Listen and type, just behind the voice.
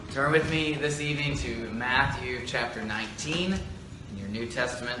Turn with me this evening to Matthew chapter 19 in your New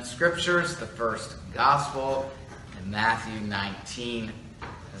Testament scriptures, the first gospel in Matthew 19,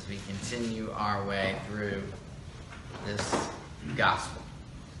 as we continue our way through this gospel.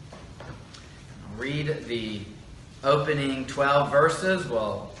 I'll read the opening 12 verses.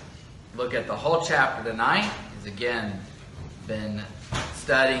 We'll look at the whole chapter tonight. We've again been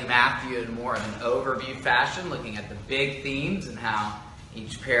studying Matthew in more of an overview fashion, looking at the big themes and how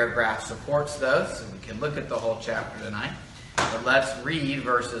each paragraph supports those, so we can look at the whole chapter tonight. But let's read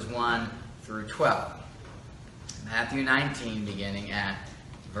verses 1 through 12. Matthew 19, beginning at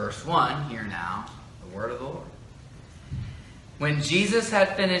verse 1. Hear now the word of the Lord. When Jesus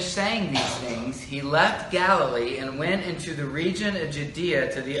had finished saying these things, he left Galilee and went into the region of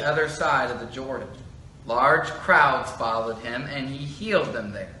Judea to the other side of the Jordan. Large crowds followed him, and he healed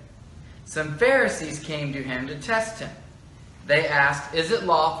them there. Some Pharisees came to him to test him. They asked, "Is it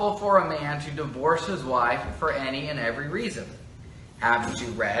lawful for a man to divorce his wife for any and every reason?" "Haven't you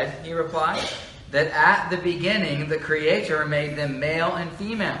read," he replied, "that at the beginning the Creator made them male and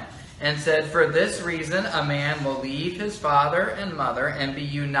female, and said, 'For this reason a man will leave his father and mother and be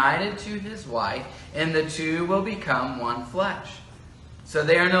united to his wife, and the two will become one flesh.' So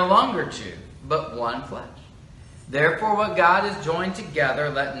they are no longer two, but one flesh. Therefore what God has joined together,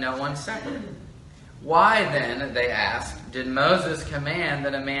 let no one separate." "Why then," they asked, "did Moses command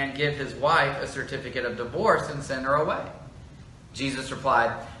that a man give his wife a certificate of divorce and send her away?" Jesus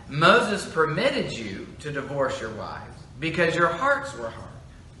replied, "Moses permitted you to divorce your wives because your hearts were hard.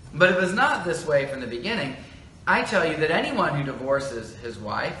 But it was not this way from the beginning. I tell you that anyone who divorces his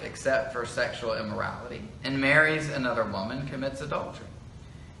wife except for sexual immorality and marries another woman commits adultery."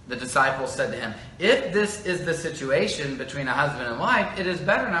 The disciples said to him, "If this is the situation between a husband and wife, it is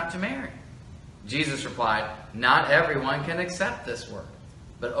better not to marry." Jesus replied, "Not everyone can accept this word,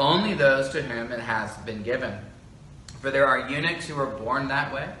 but only those to whom it has been given. For there are eunuchs who are born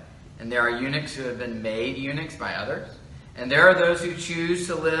that way, and there are eunuchs who have been made eunuchs by others, and there are those who choose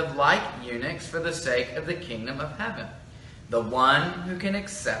to live like eunuchs for the sake of the kingdom of heaven. The one who can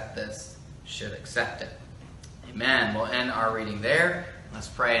accept this should accept it." Amen. We'll end our reading there. Let's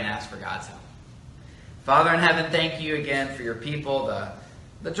pray and ask for God's help. Father in heaven, thank you again for your people,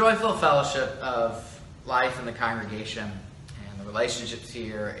 the joyful fellowship of life in the congregation and the relationships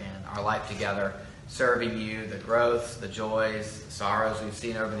here and our life together, serving you, the growths, the joys, the sorrows we've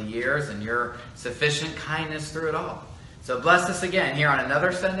seen over the years, and your sufficient kindness through it all. So bless us again here on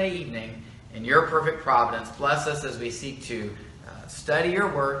another Sunday evening in your perfect providence. Bless us as we seek to study your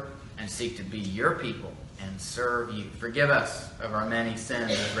word and seek to be your people and serve you. Forgive us of our many sins,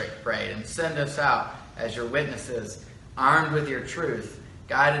 as Rick prayed, and send us out as your witnesses, armed with your truth,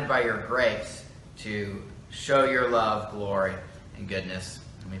 guided by your grace to show your love, glory, and goodness.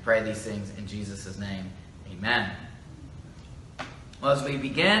 And we pray these things in Jesus' name. Amen. Well, as we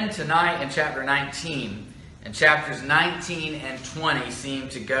begin tonight in chapter 19, and chapters 19 and 20 seem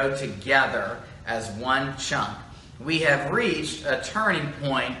to go together as one chunk, we have reached a turning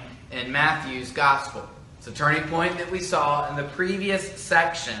point in Matthew's gospel. It's a turning point that we saw in the previous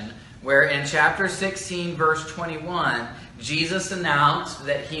section, where in chapter 16, verse 21, Jesus announced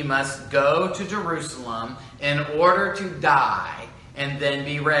that he must go to Jerusalem in order to die and then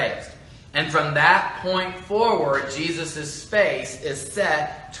be raised. And from that point forward, Jesus' face is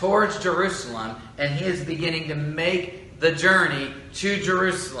set towards Jerusalem, and he is beginning to make the journey to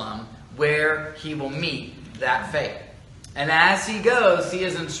Jerusalem, where he will meet that fate. And as he goes, he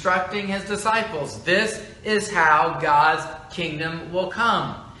is instructing his disciples, this is how God's kingdom will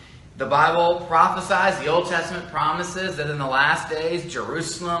come. The Bible prophesies, the Old Testament promises that in the last days,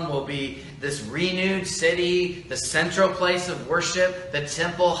 Jerusalem will be this renewed city, the central place of worship, the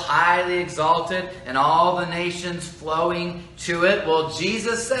temple highly exalted, and all the nations flowing to it. Well,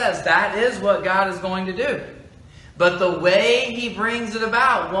 Jesus says that is what God is going to do. But the way he brings it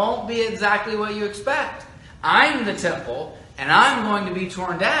about won't be exactly what you expect. I'm the temple, and I'm going to be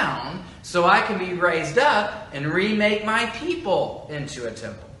torn down so I can be raised up and remake my people into a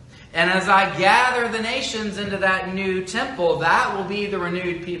temple. And as I gather the nations into that new temple, that will be the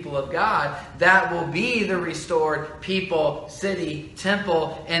renewed people of God. That will be the restored people, city,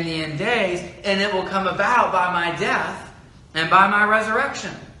 temple in the end days. And it will come about by my death and by my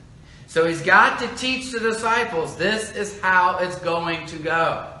resurrection. So he's got to teach the disciples, this is how it's going to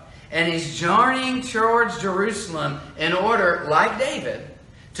go. And he's journeying towards Jerusalem in order, like David,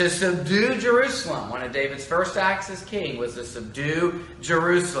 to subdue Jerusalem. One of David's first acts as king was to subdue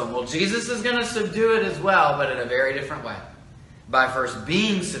Jerusalem. Well, Jesus is going to subdue it as well, but in a very different way. By first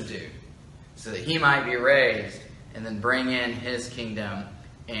being subdued, so that he might be raised and then bring in his kingdom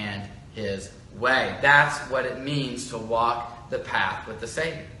and his way. That's what it means to walk the path with the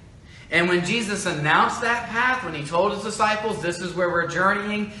Savior. And when Jesus announced that path, when he told his disciples, this is where we're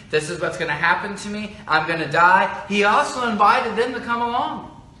journeying, this is what's going to happen to me, I'm going to die, he also invited them to come along.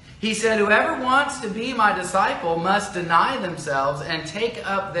 He said, whoever wants to be my disciple must deny themselves and take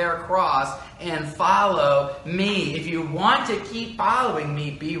up their cross and follow me. If you want to keep following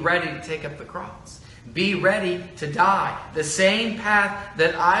me, be ready to take up the cross. Be ready to die. The same path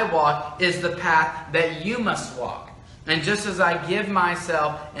that I walk is the path that you must walk. And just as I give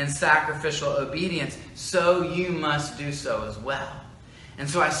myself in sacrificial obedience, so you must do so as well. And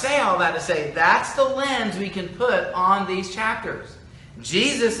so I say all that to say that's the lens we can put on these chapters.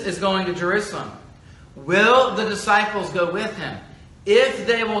 Jesus is going to Jerusalem. Will the disciples go with him? If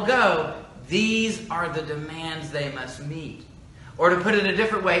they will go, these are the demands they must meet. Or to put it a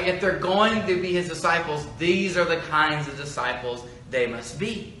different way, if they're going to be his disciples, these are the kinds of disciples they must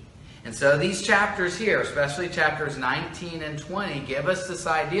be. And so these chapters here, especially chapters 19 and 20, give us this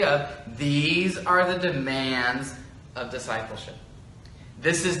idea of these are the demands of discipleship.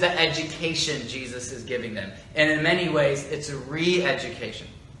 This is the education Jesus is giving them. And in many ways, it's a re-education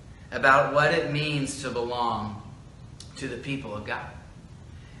about what it means to belong to the people of God.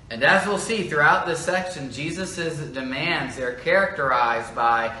 And as we'll see throughout this section, Jesus' demands, they're characterized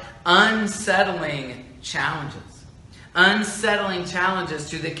by unsettling challenges. Unsettling challenges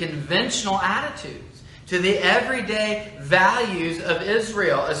to the conventional attitudes, to the everyday values of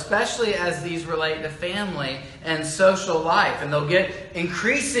Israel, especially as these relate to family and social life. And they'll get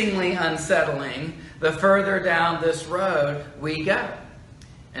increasingly unsettling the further down this road we go.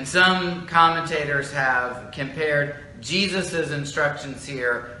 And some commentators have compared Jesus' instructions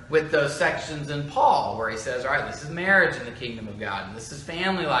here with those sections in Paul where he says, all right, this is marriage in the kingdom of God, and this is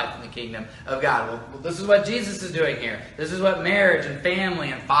family life in the kingdom of God. Well, this is what Jesus is doing here. This is what marriage and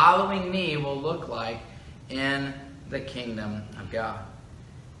family and following me will look like in the kingdom of God.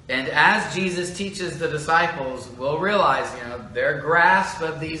 And as Jesus teaches the disciples, we'll realize, their grasp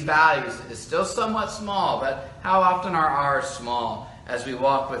of these values is still somewhat small, but how often are ours small as we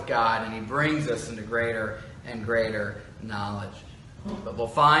walk with God and he brings us into greater and greater knowledge. But we'll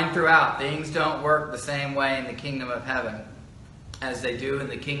find throughout things don't work the same way in the kingdom of heaven as they do in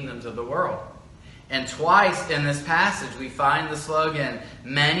the kingdoms of the world. And twice in this passage we find the slogan,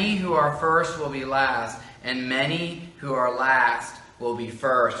 many who are first will be last, and many who are last will be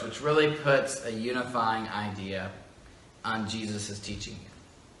first, which really puts a unifying idea on Jesus' teaching.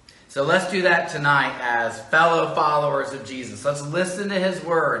 So let's do that tonight as fellow followers of Jesus. Let's listen to his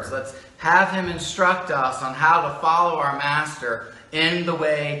words. Let's have him instruct us on how to follow our master in the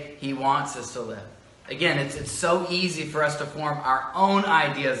way he wants us to live. Again, it's so easy for us to form our own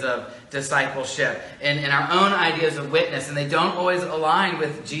ideas of discipleship and our own ideas of witness, and they don't always align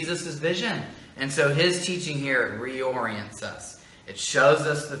with Jesus' vision. And so his teaching here reorients us. It shows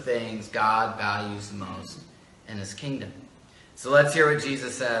us the things God values most in his kingdom. So let's hear what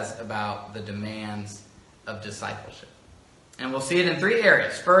Jesus says about the demands of discipleship. And we'll see it in three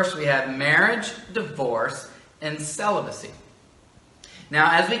areas. First, we have marriage, divorce, and celibacy. Now,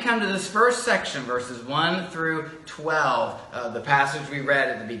 as we come to this first section, verses 1 through 12, the passage we read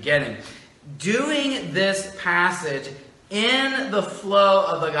at the beginning, doing this passage in the flow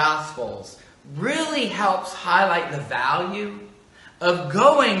of the Gospels really helps highlight the value of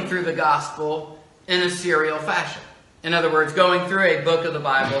going through the Gospel in a serial fashion. In other words, going through a book of the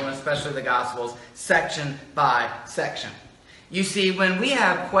Bible, and especially the Gospels, section by section. You see, when we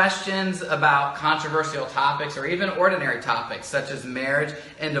have questions about controversial topics or even ordinary topics such as marriage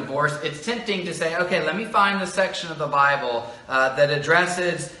and divorce, it's tempting to say, okay, let me find the section of the Bible that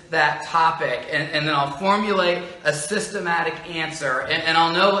addresses that topic, and then I'll formulate a systematic answer, and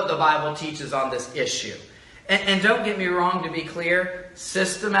I'll know what the Bible teaches on this issue. And don't get me wrong, to be clear,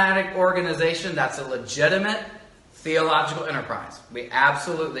 systematic organization, that's a legitimate theological enterprise. We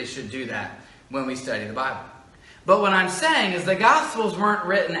absolutely should do that when we study the Bible. But what I'm saying is the Gospels weren't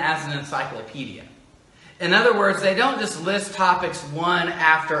written as an encyclopedia. In other words, they don't just list topics one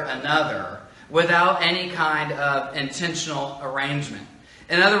after another without any kind of intentional arrangement.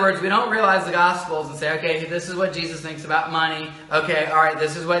 In other words, we don't realize the Gospels and say, okay, this is what Jesus thinks about money. Okay, all right,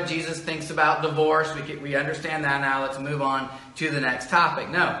 this is what Jesus thinks about divorce. We understand that now. Let's move on to the next topic.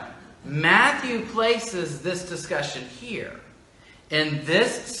 No, Matthew places this discussion here in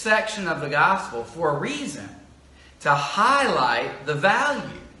this section of the Gospel for a reason, to highlight the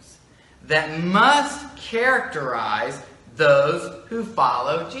values that must characterize those who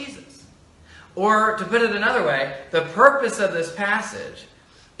follow Jesus. Or to put it another way, the purpose of this passage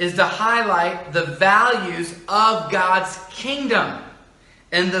is to highlight the values of God's kingdom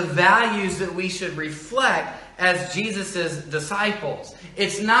and the values that we should reflect as Jesus' disciples.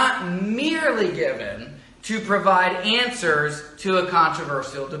 It's not merely given to provide answers to a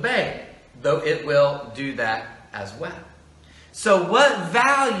controversial debate, though it will do that as well. So what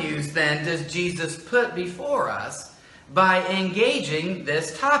values then does Jesus put before us by engaging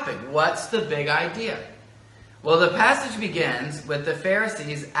this topic? What's the big idea? Well, the passage begins with the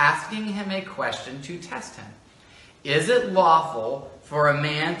Pharisees asking him a question to test him. Is it lawful for a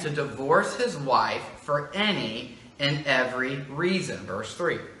man to divorce his wife for any and every reason? Verse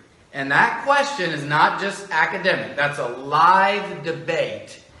 3. And that question is not just academic. That's a live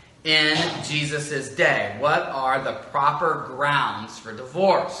debate in Jesus' day. What are the proper grounds for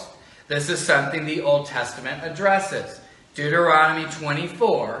divorce? This is something the Old Testament addresses. Deuteronomy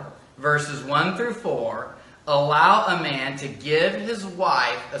 24, verses 1 through 4, allow a man to give his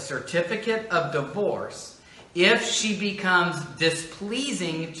wife a certificate of divorce if she becomes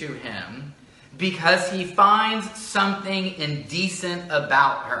displeasing to him because he finds something indecent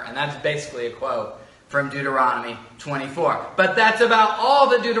about her. And that's basically a quote from Deuteronomy 24. But that's about all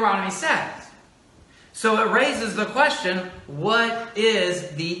that Deuteronomy says. So it raises the question, what is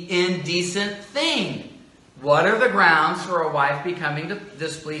the indecent thing? What are the grounds for a wife becoming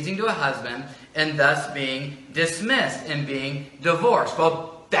displeasing to a husband and thus being dismissed and being divorced?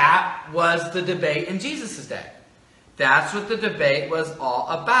 Well, that was the debate in Jesus' day. That's what the debate was all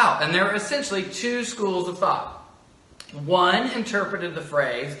about. And there were essentially two schools of thought. One interpreted the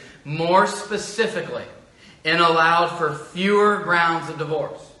phrase more specifically and allowed for fewer grounds of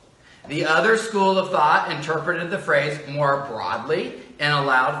divorce. The other school of thought interpreted the phrase more broadly and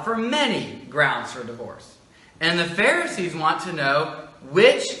allowed for many grounds for divorce. And the Pharisees want to know,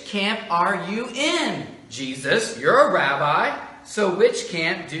 which camp are you in? Jesus, you're a rabbi, so which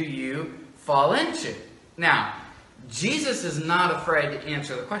camp do you fall into? Now, Jesus is not afraid to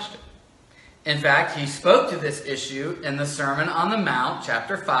answer the question. In fact, he spoke to this issue in the Sermon on the Mount,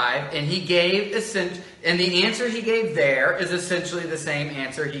 chapter 5, and the answer he gave there is essentially the same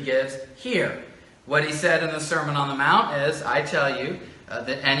answer he gives here. What he said in the Sermon on the Mount is, I tell you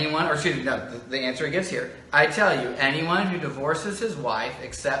the answer he gives here, I tell you, anyone who divorces his wife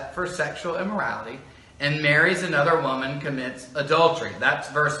except for sexual immorality and marries another woman commits adultery. That's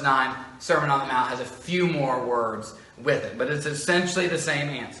verse 9. Sermon on the Mount has a few more words with it, but it's essentially the same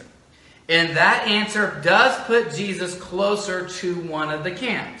answer. And that answer does put Jesus closer to one of the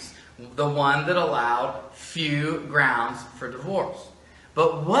camps, the one that allowed few grounds for divorce.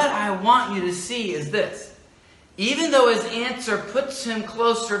 But what I want you to see is this. Even though his answer puts him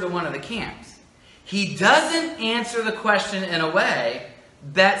closer to one of the camps, he doesn't answer the question in a way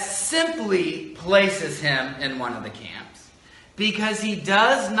that simply places him in one of the camps, because he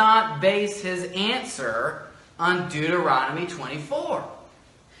does not base his answer on Deuteronomy 24.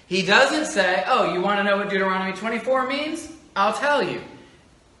 He doesn't say, oh, you want to know what Deuteronomy 24 means? I'll tell you.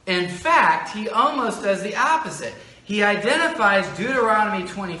 In fact, he almost does the opposite. He identifies Deuteronomy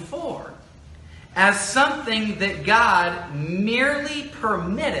 24 as something that God merely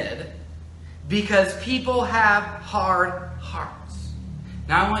permitted because people have hard hearts.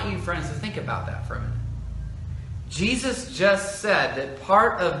 Now, I want you, friends, to think about that for a minute. Jesus just said that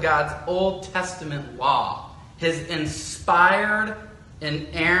part of God's Old Testament law, his inspired,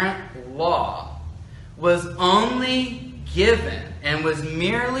 inerrant law, was only given and was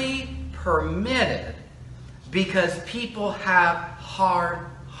merely permitted because people have hard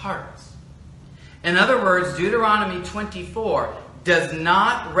hearts. In other words, Deuteronomy 24 does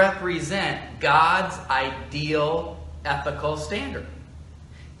not represent God's ideal ethical standard.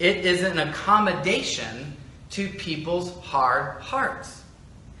 It is an accommodation to people's hard hearts.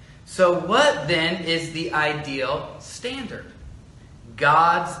 So what then is the ideal standard?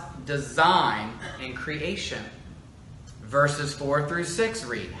 God's design in creation. Verses 4 through 6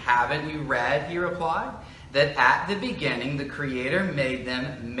 read, haven't you read, he replied, that at the beginning the Creator made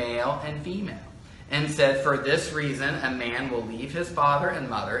them male and female, and said, for this reason a man will leave his father and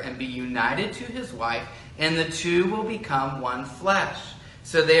mother and be united to his wife, and the two will become one flesh.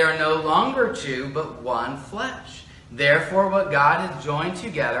 So they are no longer two, but one flesh. Therefore, what God has joined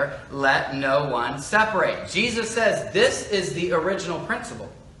together, let no one separate. Jesus says this is the original principle.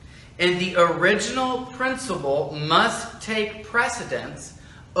 And the original principle must take precedence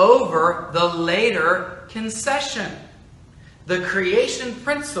over the later concession. The creation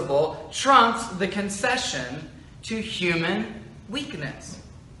principle trumps the concession to human weakness.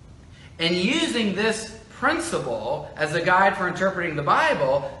 And using this principle as a guide for interpreting the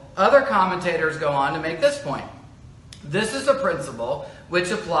Bible, other commentators go on to make this point. This is a principle which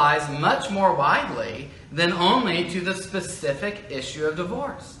applies much more widely than only to the specific issue of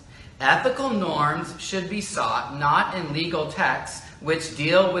divorce. Ethical norms should be sought not in legal texts which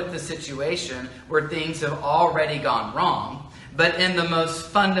deal with the situation where things have already gone wrong, but in the most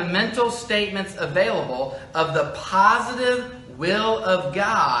fundamental statements available of the positive will of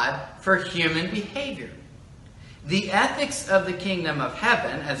God for human behavior. The ethics of the kingdom of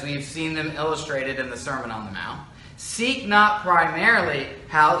heaven, as we've seen them illustrated in the Sermon on the Mount, seek not primarily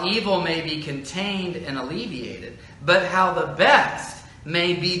how evil may be contained and alleviated, but how the best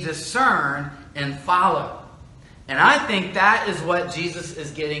may be discerned and followed. And I think that is what Jesus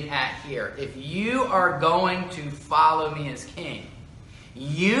is getting at here. If you are going to follow me as king,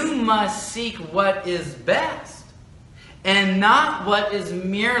 you must seek what is best and not what is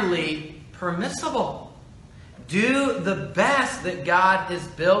merely permissible. Do the best that God has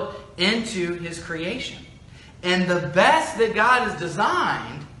built into his creation. And the best that God has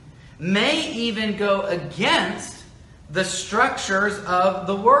designed may even go against the structures of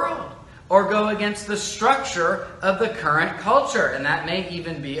the world, or go against the structure of the current culture. And that may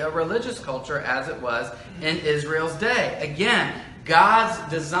even be a religious culture as it was in Israel's day. Again, God's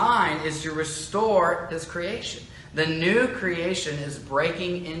design is to restore his creation. The new creation is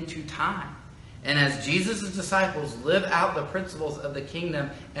breaking into time. And as Jesus' disciples live out the principles of the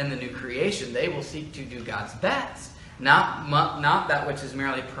kingdom and the new creation, they will seek to do God's best, not that which is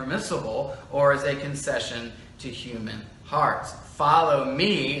merely permissible or is a concession to human hearts. Follow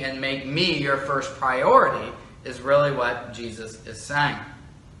me and make me your first priority is really what Jesus is saying.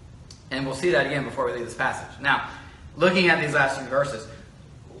 And we'll see that again before we leave this passage. Now, looking at these last few verses,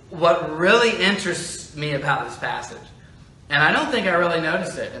 what really interests me about this passage, and I don't think I really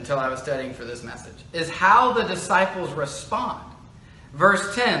noticed it until I was studying for this message, is how the disciples respond.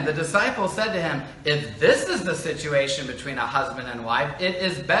 Verse 10, the disciples said to him, if this is the situation between a husband and wife, it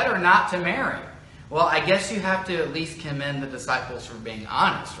is better not to marry. Well, I guess you have to at least commend the disciples for being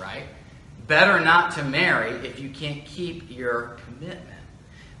honest, right? Better not to marry if you can't keep your commitment.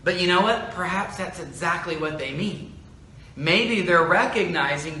 But you know what? Perhaps that's exactly what they mean. Maybe they're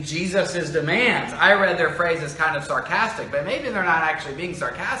recognizing Jesus' demands. I read their phrase as kind of sarcastic, but maybe they're not actually being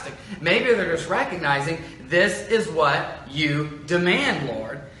sarcastic. Maybe they're just recognizing this is what you demand,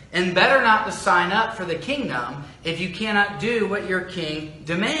 Lord. And better not to sign up for the kingdom if you cannot do what your king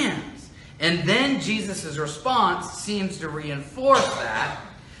demands. And then Jesus' response seems to reinforce that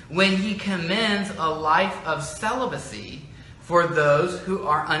when he commends a life of celibacy for those who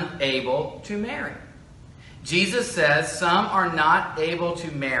are unable to marry. Jesus says some are not able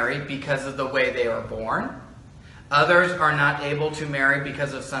to marry because of the way they are born. Others are not able to marry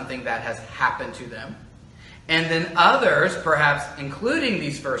because of something that has happened to them. And then others, perhaps including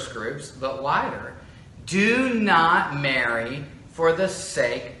these first groups, but wider, do not marry for the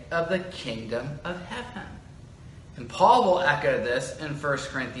sake of the kingdom of heaven. And Paul will echo this in 1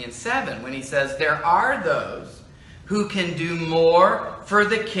 Corinthians 7 when he says, there are those who can do more for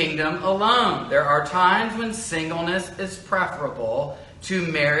the kingdom alone. There are times when singleness is preferable to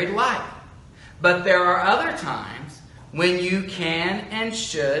married life. But there are other times when you can and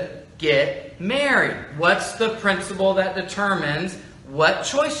should get married. What's the principle that determines what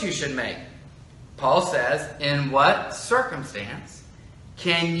choice you should make? Paul says, in what circumstance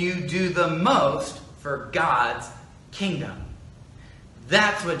can you do the most for God's kingdom?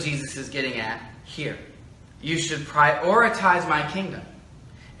 That's what Jesus is getting at here. You should prioritize my kingdom.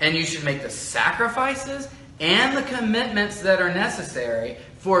 And you should make the sacrifices and the commitments that are necessary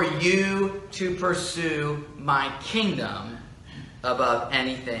for you to pursue my kingdom above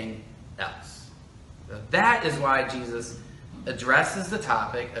anything else. So that is why Jesus addresses the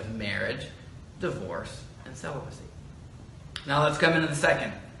topic of marriage, divorce, and celibacy. Now let's come into the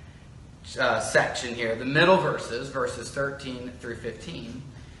second section here, the middle verses 13 through 15,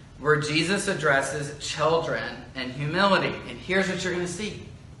 where Jesus addresses children and humility. And here's what you're going to see.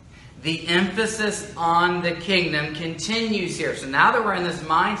 The emphasis on the kingdom continues here. So now that we're in this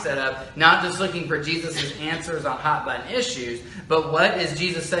mindset of not just looking for Jesus' answers on hot button issues, but what is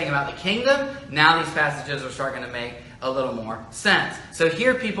Jesus saying about the kingdom? Now these passages are starting to make a little more sense. So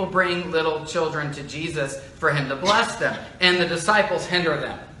here people bring little children to Jesus for him to bless them, and the disciples hinder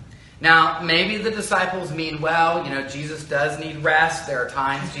them. Now, maybe the disciples mean well. Jesus does need rest. There are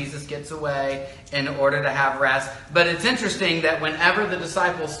times Jesus gets away in order to have rest. But it's interesting that whenever the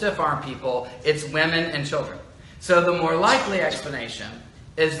disciples stiff-arm people, it's women and children. So the more likely explanation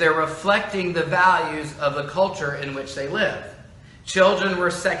is they're reflecting the values of the culture in which they live. Children were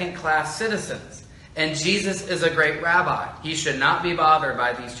second-class citizens. And Jesus is a great rabbi. He should not be bothered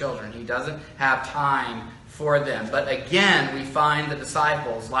by these children. He doesn't have time for them. But again, we find the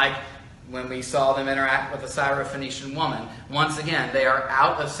disciples, like when we saw them interact with the Syrophoenician woman, once again, they are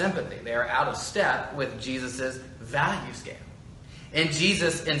out of sympathy. They are out of step with Jesus' value scale. And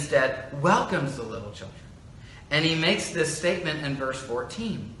Jesus instead welcomes the little children. And he makes this statement in verse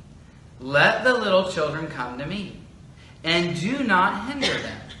 14. Let the little children come to me, and do not hinder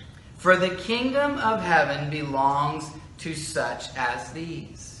them, for the kingdom of heaven belongs to such as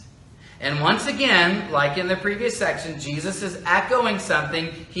these. And once again, like in the previous section, Jesus is echoing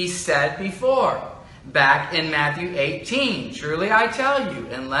something he said before. Back in Matthew 18, truly I tell you,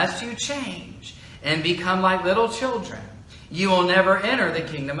 unless you change and become like little children, you will never enter the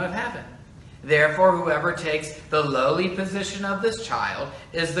kingdom of heaven. Therefore, whoever takes the lowly position of this child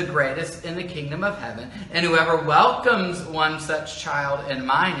is the greatest in the kingdom of heaven. And whoever welcomes one such child in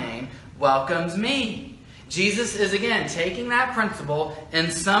my name welcomes me. Jesus is again taking that principle and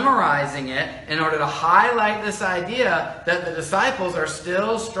summarizing it in order to highlight this idea that the disciples are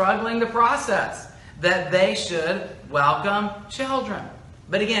still struggling to process, that they should welcome children.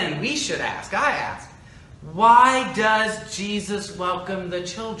 But again, we should ask, I ask, why does Jesus welcome the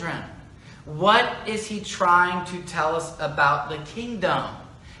children? What is he trying to tell us about the kingdom?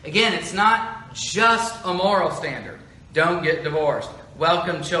 Again, it's not just a moral standard. Don't get divorced.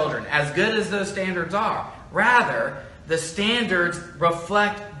 Welcome children. As good as those standards are. Rather, the standards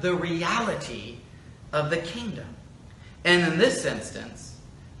reflect the reality of the kingdom. And in this instance,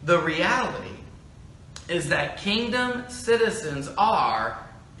 the reality is that kingdom citizens are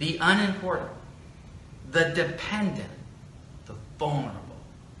the unimportant, the dependent, the vulnerable.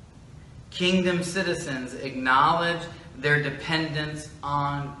 Kingdom citizens acknowledge their dependence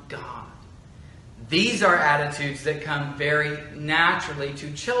on God. These are attitudes that come very naturally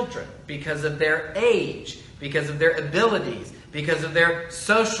to children because of their age, because of their abilities, because of their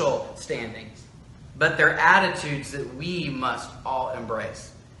social standings. But they're attitudes that we must all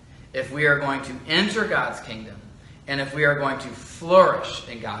embrace if we are going to enter God's kingdom and if we are going to flourish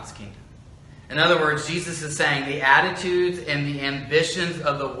in God's kingdom. In other words, Jesus is saying the attitudes and the ambitions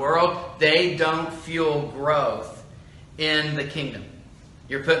of the world, they don't fuel growth in the kingdom.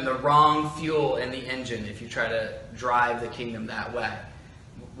 You're putting the wrong fuel in the engine if you try to drive the kingdom that way.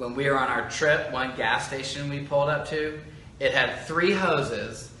 When we were on our trip, one gas station we pulled up to, it had 3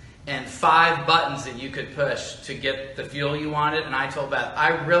 hoses and 5 buttons that you could push to get the fuel you wanted. And I told Beth,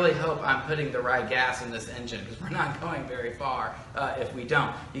 I really hope I'm putting the right gas in this engine because we're not going very far if we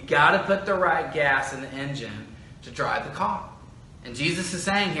don't. You got to put the right gas in the engine to drive the car. And Jesus is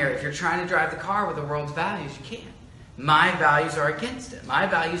saying here, if you're trying to drive the car with the world's values, you can't. My values are against it. My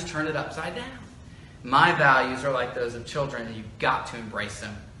values turn it upside down. My values are like those of children, and you've got to embrace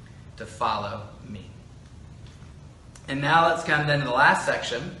them to follow me. And now let's come then to the last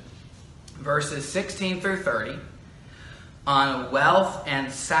section, verses 16 through 30, on wealth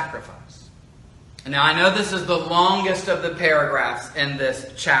and sacrifice. And now I know this is the longest of the paragraphs in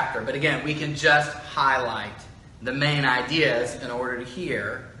this chapter, but again, we can just highlight the main ideas in order to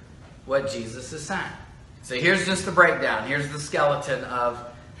hear what Jesus is saying. So here's just the breakdown. Here's the skeleton of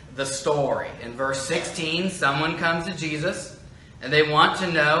the story. In verse 16, someone comes to Jesus and they want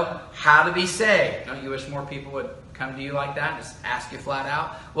to know how to be saved. Don't you wish more people would come to you like that and just ask you flat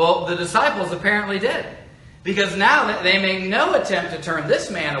out? Well, the disciples apparently did. Because now they make no attempt to turn this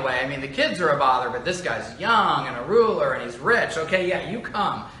man away. I mean, the kids are a bother, but this guy's young and a ruler and he's rich. Okay, yeah, you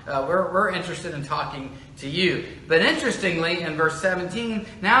come. We're interested in talking to you. But interestingly, in verse 17,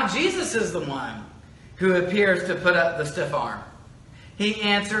 now Jesus is the one who appears to put up the stiff arm. He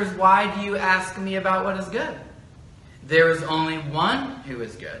answers, why do you ask me about what is good? There is only one who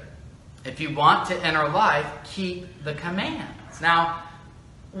is good. If you want to enter life, keep the commands. Now,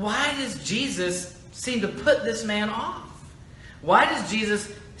 why does Jesus seem to put this man off? Why does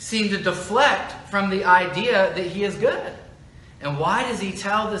Jesus seem to deflect from the idea that he is good? And why does he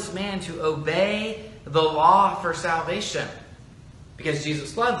tell this man to obey the law for salvation? Because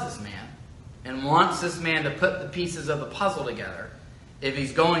Jesus loves this man and wants this man to put the pieces of the puzzle together if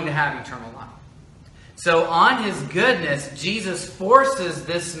he's going to have eternal life. So on his goodness, Jesus forces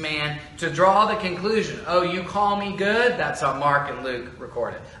this man to draw the conclusion. Oh, you call me good? That's how Mark and Luke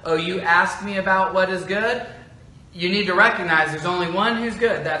recorded. Oh, you ask me about what is good? You need to recognize there's only one who's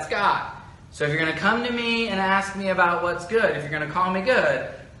good. That's God. So if you're going to come to me and ask me about what's good, if you're going to call me good,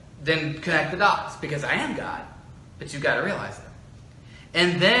 then connect the dots because I am God. But you've got to realize that.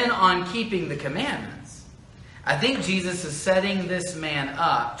 And then on keeping the commandments, I think Jesus is setting this man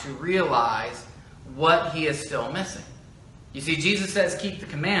up to realize what he is still missing. You see, Jesus says, keep the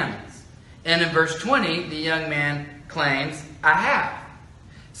commandments. And in verse 20, the young man claims, I have.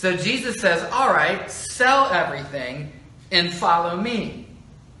 So Jesus says, all right, sell everything and follow me.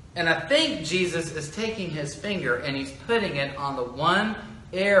 And I think Jesus is taking his finger and he's putting it on the one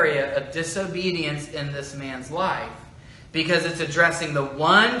area of disobedience in this man's life, because it's addressing the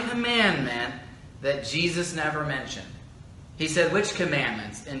one commandment that Jesus never mentioned. He said, which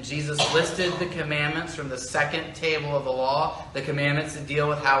commandments? And Jesus listed the commandments from the second table of the law, the commandments that deal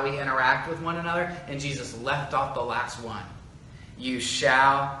with how we interact with one another, and Jesus left off the last one. You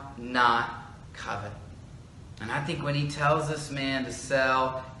shall not covet. And I think when he tells this man to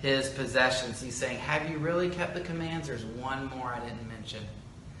sell his possessions, he's saying, have you really kept the commands? There's one more I didn't mention.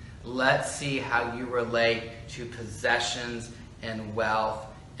 Let's see how you relate to possessions and wealth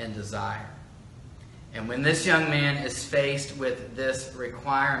and desire. And when this young man is faced with this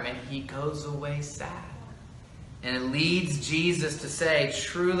requirement, he goes away sad. And it leads Jesus to say,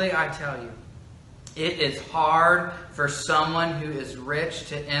 truly I tell you, it is hard for someone who is rich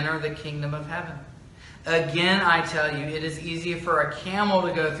to enter the kingdom of heaven. Again, I tell you, it is easier for a camel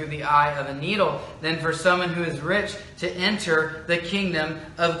to go through the eye of a needle than for someone who is rich to enter the kingdom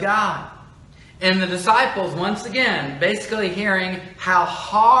of God. And the disciples, once again, basically hearing how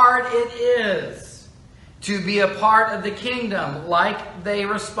hard it is to be a part of the kingdom, like they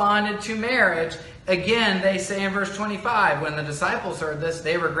responded to marriage. Again, they say in verse 25, when the disciples heard this,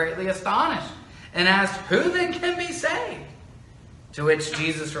 they were greatly astonished and asked, who then can be saved? To which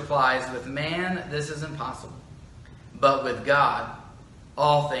Jesus replies, with man this is impossible, but with God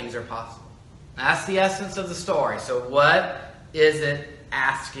all things are possible. That's the essence of the story. So what is it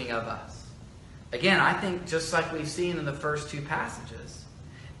asking of us? Again, I think just like we've seen in the first two passages,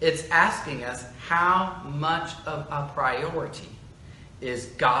 it's asking us how much of a priority is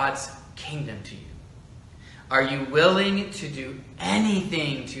God's kingdom to you. Are you willing to do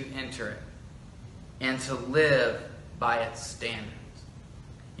anything to enter it and to live by its standards?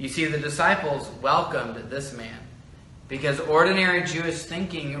 You see, the disciples welcomed this man because ordinary Jewish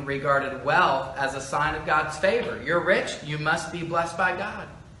thinking regarded wealth as a sign of God's favor. You're rich, you must be blessed by God.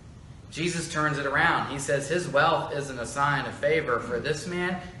 Jesus turns it around. He says his wealth isn't a sign of favor for this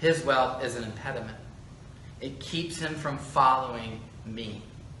man. His wealth is an impediment. It keeps him from following me.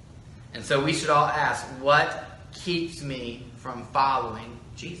 And so we should all ask, what keeps me from following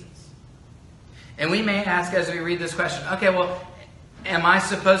Jesus? And we may ask as we read this question, okay, well, am I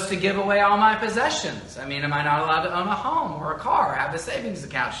supposed to give away all my possessions? I mean, am I not allowed to own a home or a car or have a savings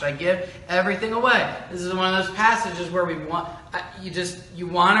account? Should I give everything away? This is one of those passages where you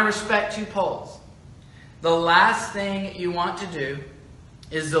want to respect two poles. The last thing you want to do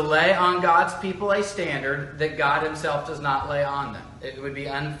is to lay on God's people a standard that God himself does not lay on them. It would be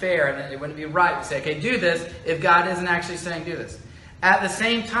unfair and it wouldn't be right to say, okay, do this if God isn't actually saying do this. At the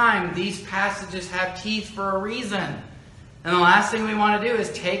same time, these passages have teeth for a reason. And the last thing we want to do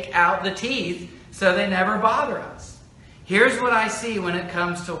is take out the teeth so they never bother us. Here's what I see when it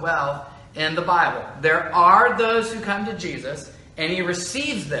comes to wealth in the Bible. There are those who come to Jesus and he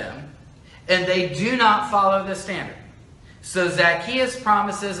receives them and they do not follow this standard. So Zacchaeus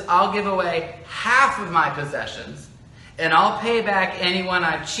promises, I'll give away half of my possessions and I'll pay back anyone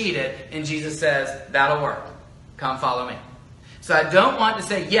I've cheated. And Jesus says, that'll work. Come follow me. So I don't want to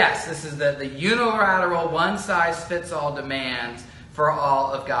say, yes, this is the unilateral, one-size-fits-all demands for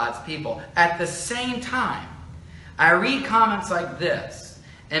all of God's people. At the same time, I read comments like this,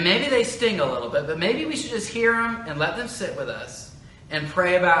 and maybe they sting a little bit, but maybe we should just hear them and let them sit with us and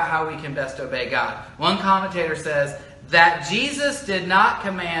pray about how we can best obey God. One commentator says that Jesus did not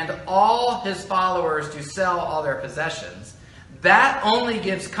command all his followers to sell all their possessions. That only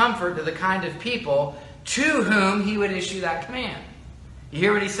gives comfort to the kind of people to whom he would issue that command. You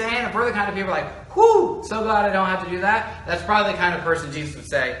hear what he's saying? If we're the kind of people like, whoo, so glad I don't have to do that, that's probably the kind of person Jesus would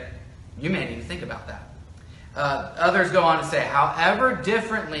say, you may need to think about that. Others go on to say, however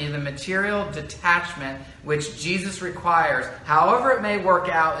differently the material detachment which Jesus requires, however it may work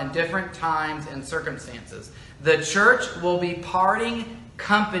out in different times and circumstances, the church will be parting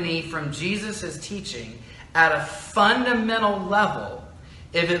company from Jesus' teaching at a fundamental level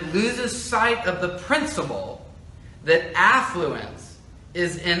if it loses sight of the principle that affluence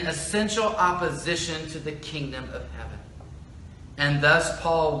is in essential opposition to the kingdom of heaven. And thus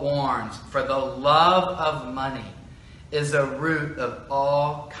Paul warns, for the love of money is a root of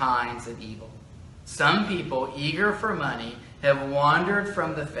all kinds of evil. Some people, eager for money, have wandered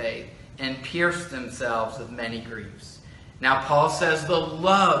from the faith and pierced themselves with many griefs. Now Paul says the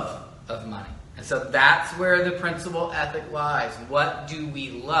love of money. And so that's where the principal ethic lies. What do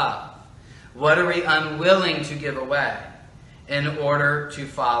we love? What are we unwilling to give away in order to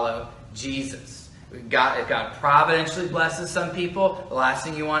follow Jesus? If God providentially blesses some people, the last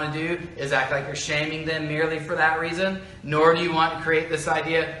thing you want to do is act like you're shaming them merely for that reason. Nor do you want to create this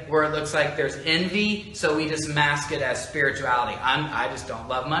idea where it looks like there's envy, so we just mask it as spirituality. I just don't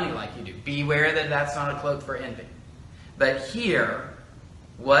love money like you do. Beware that that's not a cloak for envy. But here,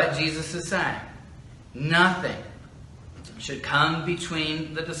 what Jesus is saying, nothing should come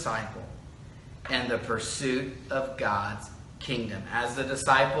between the disciple and the pursuit of God's kingdom. As the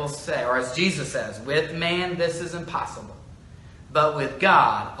disciples say, or as Jesus says, with man this is impossible, but with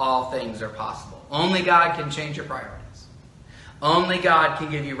God all things are possible. Only God can change your priorities. Only God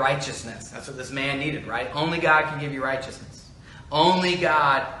can give you righteousness. That's what this man needed, right? Only God can give you righteousness. Only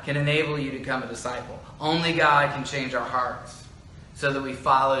God can enable you to become a disciple. Only God can change our hearts so that we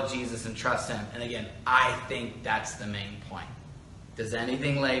follow Jesus and trust him. And again, I think that's the main point. Does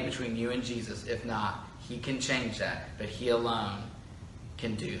anything lay between you and Jesus? If not, he can change that, but he alone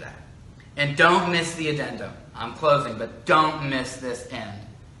can do that. And don't miss the addendum. I'm closing, but don't miss this end.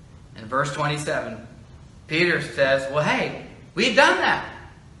 In verse 27, Peter says, well, hey, we've done that.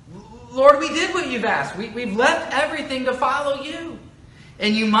 Lord, we did what you've asked. We've left everything to follow you.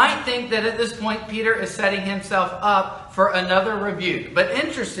 And you might think that at this point, Peter is setting himself up for another rebuke. But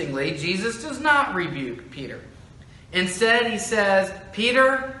interestingly, Jesus does not rebuke Peter. Instead, he says,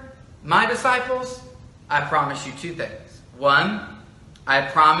 Peter, my disciples, I promise you two things. One, I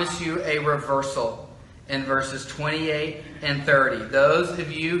promise you a reversal in verses 28 and 30. Those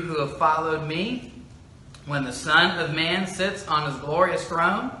of you who have followed me, when the Son of Man sits on his glorious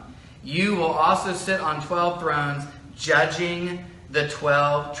throne, you will also sit on 12 thrones, judging the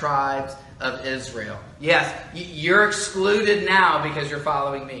 12 tribes of Israel. Yes, you're excluded now because you're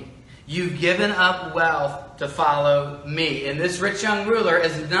following me. You've given up wealth to follow me. And this rich young ruler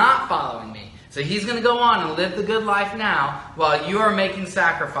is not following me. So he's going to go on and live the good life now while you are making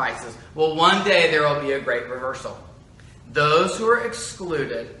sacrifices. Well, one day there will be a great reversal. Those who are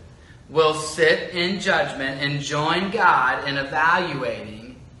excluded will sit in judgment and join God in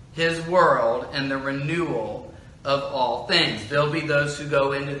evaluating his world and the renewal of all things. There'll be those who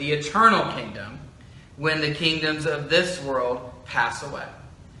go into the eternal kingdom when the kingdoms of this world pass away.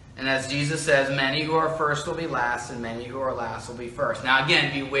 And as Jesus says, many who are first will be last, and many who are last will be first. Now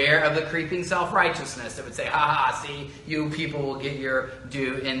again, beware of the creeping self-righteousness that would say, see, you people will get your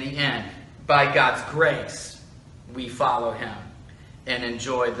due in the end. By God's grace, we follow him and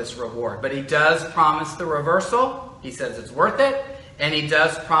enjoy this reward. But he does promise the reversal. He says it's worth it. And he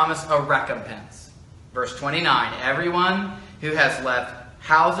does promise a recompense. Verse 29, everyone who has left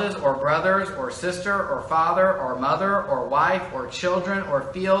houses or brothers or sister or father or mother or wife or children or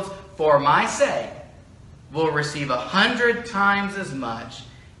fields for my sake will receive 100 times as much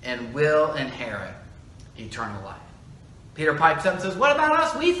and will inherit eternal life. Peter pipes up and says, what about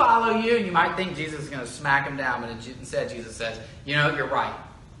us? We follow you. And you might think Jesus is going to smack him down, but instead Jesus says, you're right.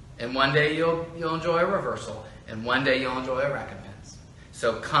 And one day you'll enjoy a reversal, and one day you'll enjoy a recompense.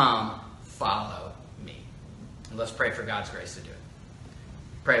 So come, follow me. And let's pray for God's grace to do it.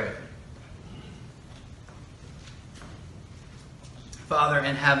 Pray with me. Father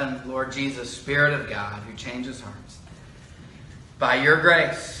in heaven, Lord Jesus, Spirit of God who changes hearts, by your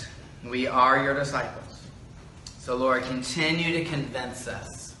grace, we are your disciples. So, Lord, continue to convince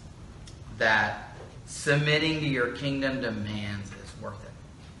us that submitting to your kingdom demands is worth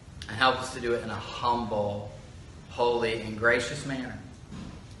it. And help us to do it in a humble, holy, and gracious manner,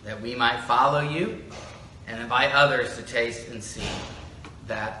 that we might follow you and invite others to taste and see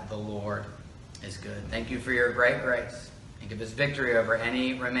that the Lord is good. Thank you for your great grace, and give us victory over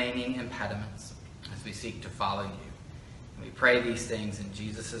any remaining impediments as we seek to follow you. And we pray these things in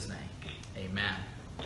Jesus' name. Amen.